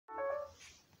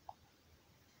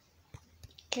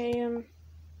Okay,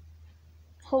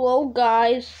 hello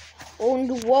guys,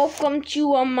 and welcome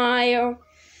to my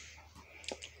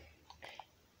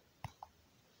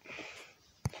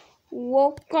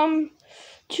welcome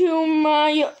to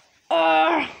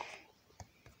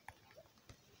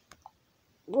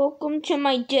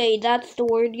my day. That's the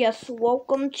word. Yes,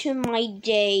 welcome to my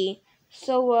day.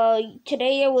 So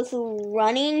today I was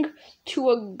running to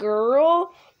a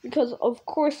girl because of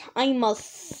course I'm a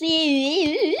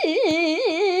simp.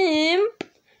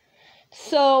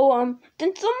 So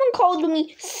then someone called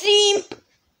me simp,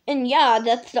 and yeah,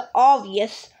 that's the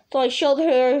obvious. So I showed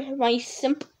her my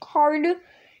simp card,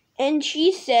 and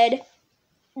she said,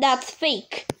 "That's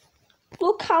fake.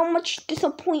 Look how much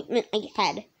disappointment I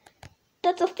had.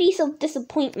 That's a face of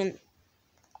disappointment."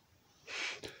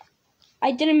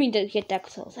 I didn't mean to get that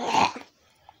close.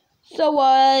 So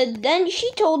then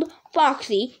she told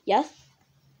Foxy, yes?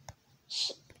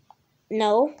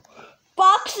 No.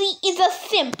 Foxy is a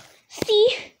simp.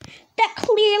 See? That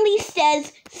clearly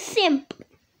says simp.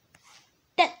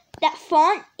 That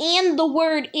font and the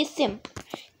word is simp.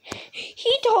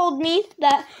 He told me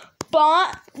that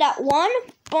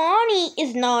Bonnie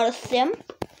is not a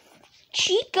simp.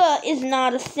 Chica is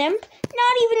not a simp.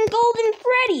 Not even Golden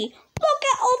Freddy. Look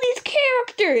at all these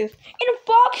characters. And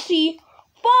Foxy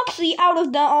out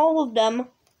of all of them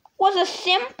was a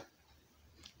simp.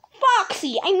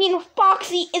 Foxy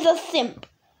is a simp.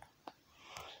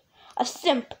 A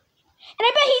simp. And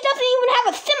I bet he doesn't even have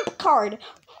a simp card.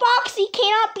 Foxy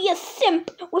cannot be a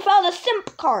simp without a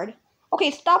simp card.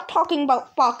 Okay, stop talking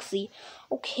about Foxy.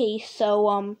 Okay,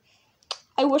 so,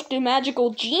 I wish the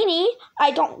magical genie.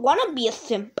 I don't want to be a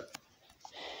simp.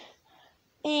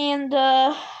 And,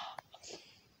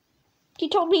 he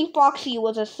told me Foxy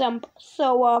was a simp.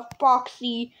 So,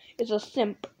 Foxy is a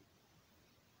simp.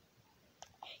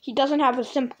 He doesn't have a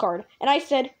simp card. And I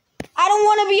said, I don't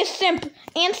want to be a simp.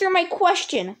 Answer my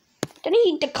question. Then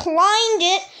he declined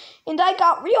it, and I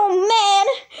got real mad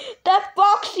that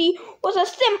Foxy was a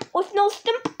simp with no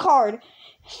simp card.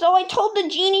 So I told the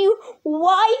genie,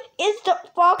 why is the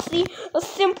Foxy a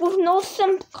simp with no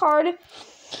simp card?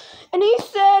 And he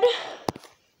said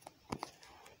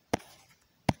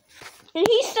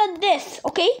this,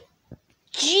 okay?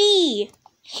 G.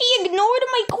 He ignored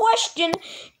my question,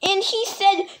 and he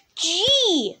said G.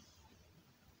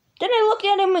 Then I looked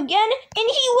at him again, and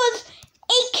he was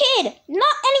a kid,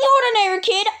 not any ordinary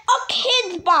kid, a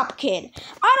Kidz Bop kid.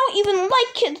 I don't even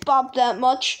like Kidz Bop that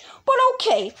much, but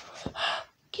okay.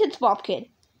 Kidz Bop kid.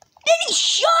 Then he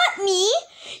shot me.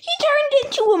 He turned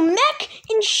into a mech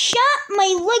and shot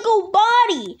my Lego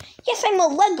body. Yes, I'm a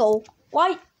Lego.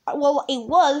 Why? Well, it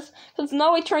was, because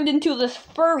now I turned into this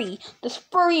furry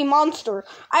monster.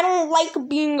 I don't like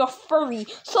being a furry.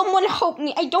 Someone help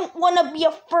me. I don't want to be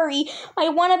a furry. I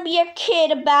want to be a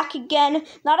kid back again.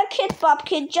 Not a Kidz Bop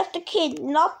kid, just a kid,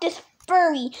 not this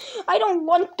furry. I don't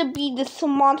want to be this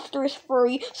monstrous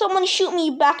furry. Someone shoot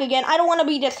me back again. I don't want to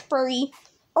be this furry.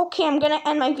 Okay, I'm going to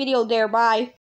end my video there. Bye.